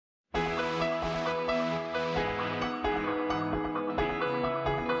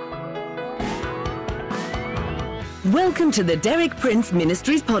Welcome to the Derek Prince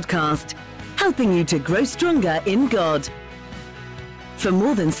Ministries podcast, helping you to grow stronger in God. For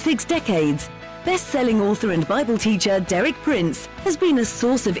more than 6 decades, best-selling author and Bible teacher Derek Prince has been a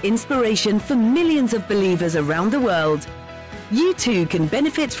source of inspiration for millions of believers around the world. You too can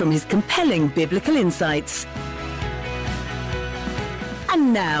benefit from his compelling biblical insights.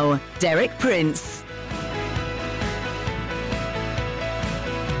 And now, Derek Prince.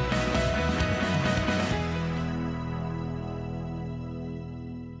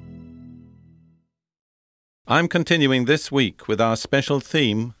 I'm continuing this week with our special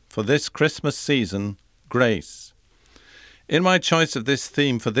theme for this Christmas season, Grace. In my choice of this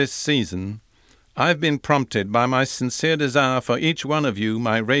theme for this season, I've been prompted by my sincere desire for each one of you,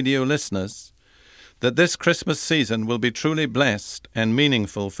 my radio listeners, that this Christmas season will be truly blessed and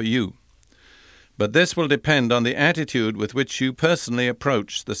meaningful for you. But this will depend on the attitude with which you personally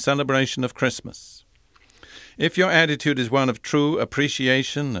approach the celebration of Christmas. If your attitude is one of true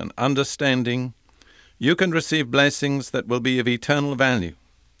appreciation and understanding, you can receive blessings that will be of eternal value.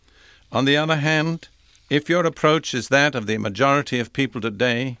 On the other hand, if your approach is that of the majority of people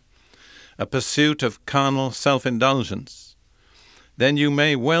today, a pursuit of carnal self-indulgence, then you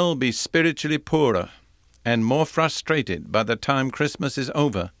may well be spiritually poorer and more frustrated by the time Christmas is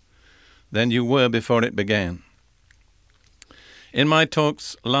over than you were before it began. In my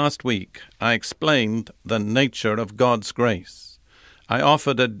talks last week, I explained the nature of God's grace. I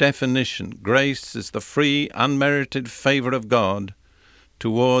offered a definition. Grace is the free, unmerited favor of God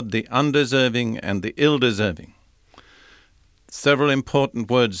toward the undeserving and the ill-deserving. Several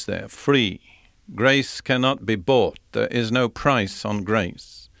important words there. Free. Grace cannot be bought. There is no price on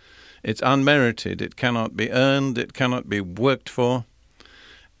grace. It's unmerited. It cannot be earned. It cannot be worked for.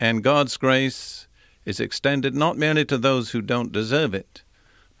 And God's grace is extended not merely to those who don't deserve it,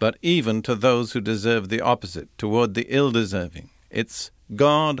 but even to those who deserve the opposite, toward the ill-deserving. It's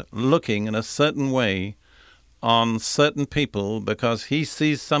God looking in a certain way on certain people because He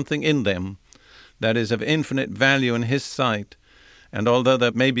sees something in them that is of infinite value in His sight. And although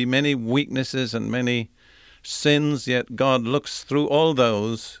there may be many weaknesses and many sins, yet God looks through all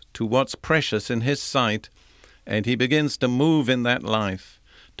those to what's precious in His sight, and He begins to move in that life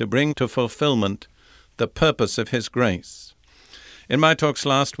to bring to fulfillment the purpose of His grace. In my talks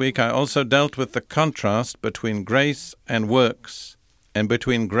last week, I also dealt with the contrast between grace and works, and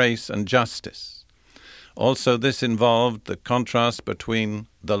between grace and justice. Also, this involved the contrast between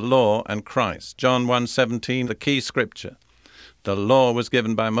the law and Christ. John 1:17, the key scripture. The law was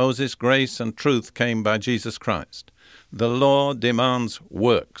given by Moses, grace and truth came by Jesus Christ. The law demands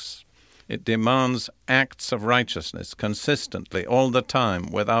works. It demands acts of righteousness consistently, all the time,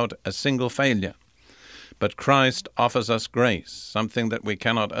 without a single failure. But Christ offers us grace, something that we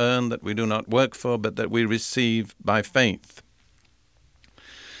cannot earn, that we do not work for, but that we receive by faith.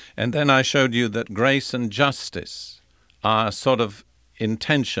 And then I showed you that grace and justice are sort of in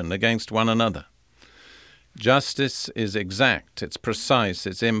tension against one another. Justice is exact, it's precise,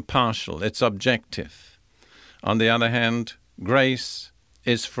 it's impartial, it's objective. On the other hand, grace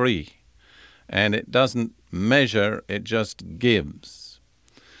is free, and it doesn't measure, it just gives.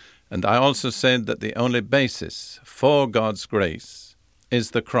 And I also said that the only basis for God's grace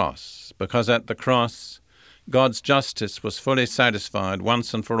is the cross, because at the cross, God's justice was fully satisfied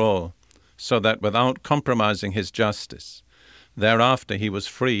once and for all, so that without compromising His justice, thereafter He was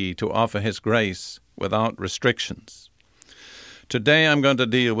free to offer His grace without restrictions. Today I'm going to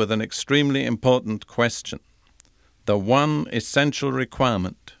deal with an extremely important question, the one essential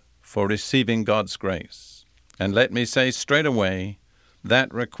requirement for receiving God's grace. And let me say straight away,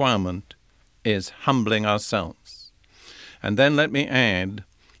 that requirement is humbling ourselves. And then let me add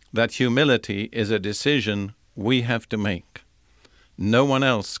that humility is a decision we have to make. No one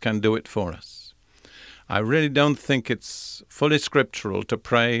else can do it for us. I really don't think it's fully scriptural to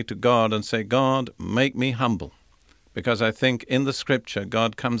pray to God and say, God, make me humble. Because I think in the scripture,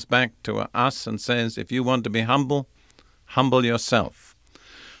 God comes back to us and says, if you want to be humble, humble yourself.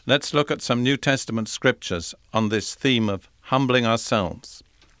 Let's look at some New Testament scriptures on this theme of humbling ourselves.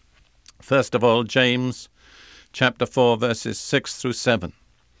 First of all, James chapter 4, verses 6 through 7.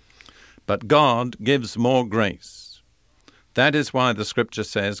 But God gives more grace. That is why the scripture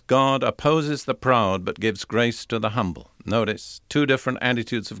says, God opposes the proud, but gives grace to the humble. Notice, 2 different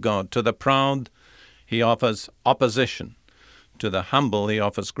attitudes of God. To the proud, He offers opposition. To the humble, He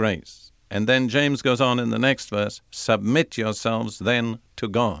offers grace. And then James goes on in the next verse, submit yourselves then to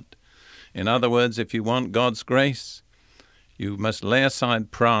God. In other words, if you want God's grace, you must lay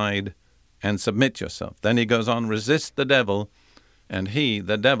aside pride and submit yourself. Then he goes on, resist the devil, and he,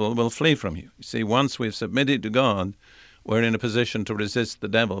 the devil, will flee from you. You see, once we've submitted to God, we're in a position to resist the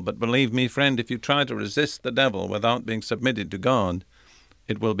devil. But believe me, friend, if you try to resist the devil without being submitted to God,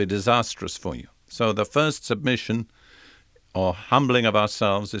 it will be disastrous for you. So the first submission or humbling of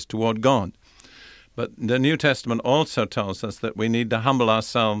ourselves is toward God. But the New Testament also tells us that we need to humble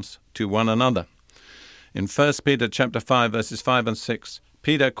ourselves to one another. In 1 Peter chapter 5, verses 5 and 6,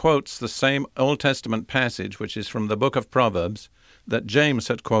 Peter quotes the same Old Testament passage, which is from the book of Proverbs, that James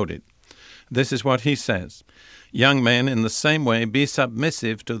had quoted. This is what he says: "Young men, in the same way, be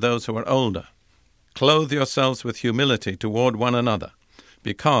submissive to those who are older. Clothe yourselves with humility toward one another,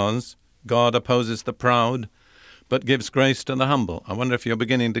 because God opposes the proud, but gives grace to the humble." I wonder if you're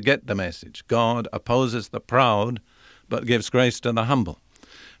beginning to get the message. God opposes the proud, but gives grace to the humble.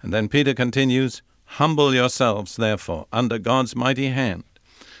 And then Peter continues, "Humble yourselves, therefore, under God's mighty hand,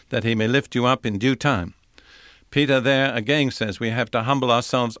 that he may lift you up in due time." Peter there again says we have to humble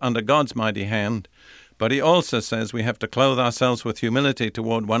ourselves under God's mighty hand, but he also says we have to clothe ourselves with humility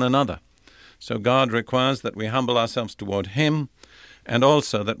toward one another. So God requires that we humble ourselves toward him, and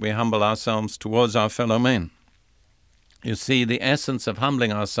also that we humble ourselves towards our fellow men. You see, the essence of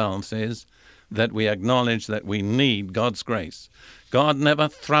humbling ourselves is that we acknowledge that we need God's grace. God never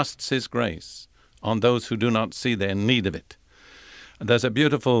thrusts his grace on those who do not see their need of it. There's a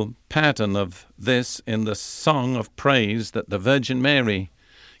beautiful pattern of this in the song of praise that the Virgin Mary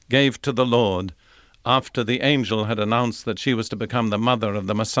gave to the Lord after the angel had announced that she was to become the mother of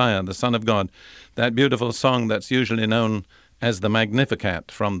the Messiah, the Son of God. That beautiful song that's usually known as the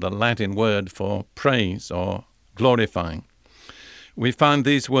Magnificat, from the Latin word for praise or glorifying. We find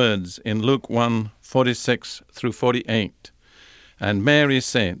these words in Luke 1:46 through 48. "And Mary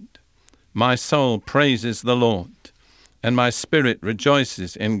said, My soul praises the Lord, and my spirit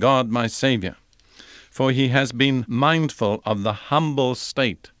rejoices in God my Saviour, for he has been mindful of the humble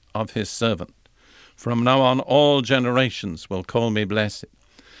state of his servant. From now on all generations will call me blessed."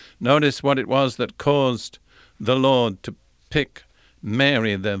 Notice what it was that caused the Lord to pick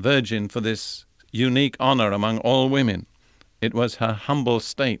Mary, the Virgin, for this unique honor among all women. It was her humble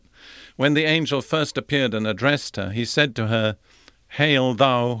state. When the angel first appeared and addressed her, he said to her, "Hail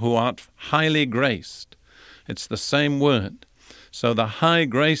thou who art highly graced." It's the same word. So the high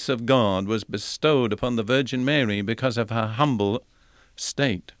grace of God was bestowed upon the Virgin Mary because of her humble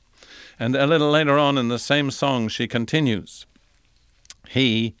state. And a little later on in the same song she continues,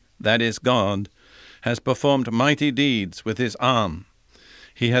 "He, that is God, has performed mighty deeds with his arm.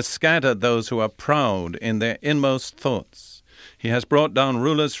 He has scattered those who are proud in their inmost thoughts. He has brought down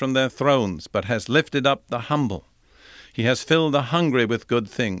rulers from their thrones, but has lifted up the humble. He has filled the hungry with good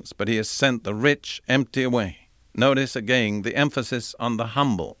things, but he has sent the rich empty away." Notice again the emphasis on the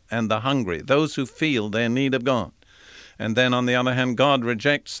humble and the hungry, those who feel their need of God. And then on the other hand, God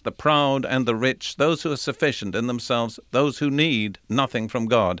rejects the proud and the rich, those who are sufficient in themselves, those who need nothing from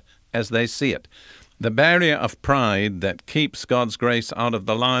God as they see it. The barrier of pride that keeps God's grace out of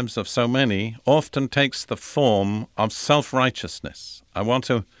the lives of so many often takes the form of self-righteousness. I want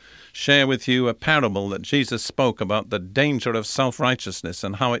to share with you a parable that Jesus spoke about the danger of self-righteousness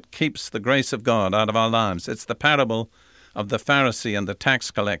and how it keeps the grace of God out of our lives. It's the parable of the Pharisee and the tax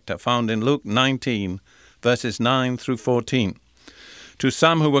collector, found in Luke 19, verses 9 through 14. To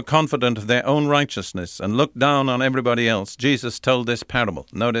some who were confident of their own righteousness and looked down on everybody else, Jesus told this parable.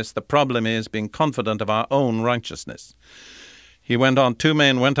 Notice the problem is being confident of our own righteousness. He went on, 2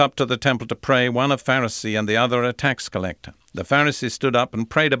 men went up to the temple to pray, one a Pharisee and the other a tax collector. The Pharisee stood up and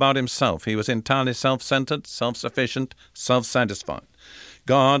prayed about himself. He was entirely self-centered, self-sufficient, self-satisfied.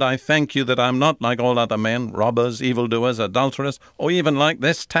 "God, I thank you that I'm not like all other men, robbers, evildoers, adulterers, or even like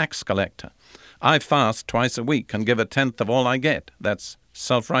this tax collector. I fast twice a week and give 1/10 of all I get." That's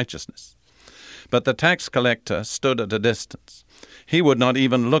self-righteousness. But the tax collector stood at a distance. He would not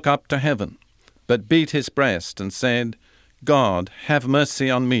even look up to heaven, but beat his breast and said, "God, have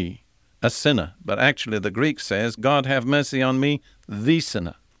mercy on me, a sinner." But actually the Greek says, "God, have mercy on me, the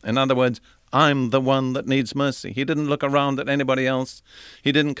sinner." In other words, I'm the one that needs mercy. He didn't look around at anybody else.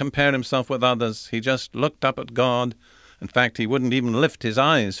 He didn't compare himself with others. He just looked up at God. In fact, he wouldn't even lift his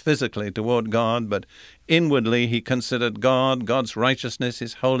eyes physically toward God, but inwardly he considered God, God's righteousness,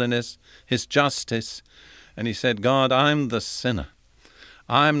 his holiness, his justice. And he said, "God, I'm the sinner.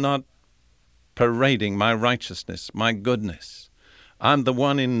 I'm not parading my righteousness, my goodness. I'm the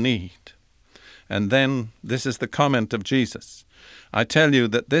one in need." And then this is the comment of Jesus. "I tell you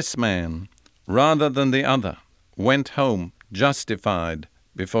that this man, rather than the other, went home justified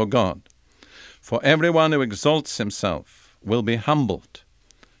before God. For everyone who exalts himself will be humbled,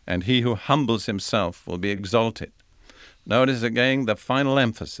 and he who humbles himself will be exalted." Notice again the final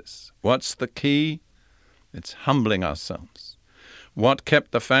emphasis. What's the key? It's humbling ourselves. What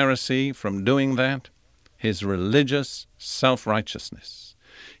kept the Pharisee from doing that? His religious self-righteousness.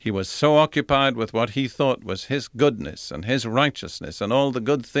 He was so occupied with what he thought was his goodness and his righteousness and all the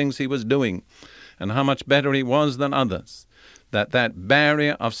good things he was doing and how much better he was than others, that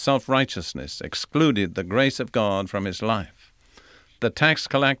barrier of self-righteousness excluded the grace of God from his life. The tax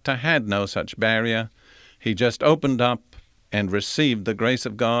collector had no such barrier. He just opened up and received the grace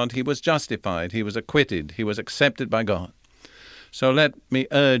of God. He was justified. He was acquitted. He was accepted by God. So let me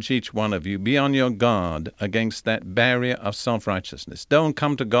urge each one of you, be on your guard against that barrier of self-righteousness. Don't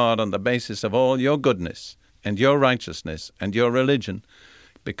come to God on the basis of all your goodness and your righteousness and your religion,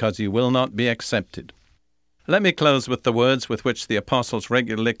 because you will not be accepted. Let me close with the words with which the apostles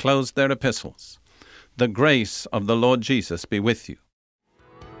regularly closed their epistles. The grace of the Lord Jesus be with you.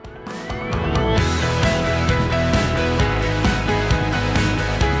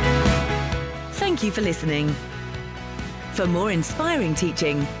 Thank you for listening. For more inspiring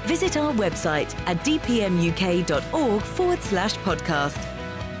teaching, visit our website at dpmuk.org/podcast.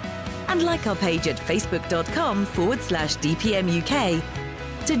 And like our page at facebook.com/dpmuk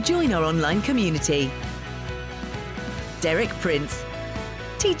to join our online community. Derek Prince,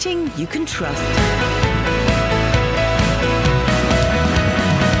 teaching you can trust.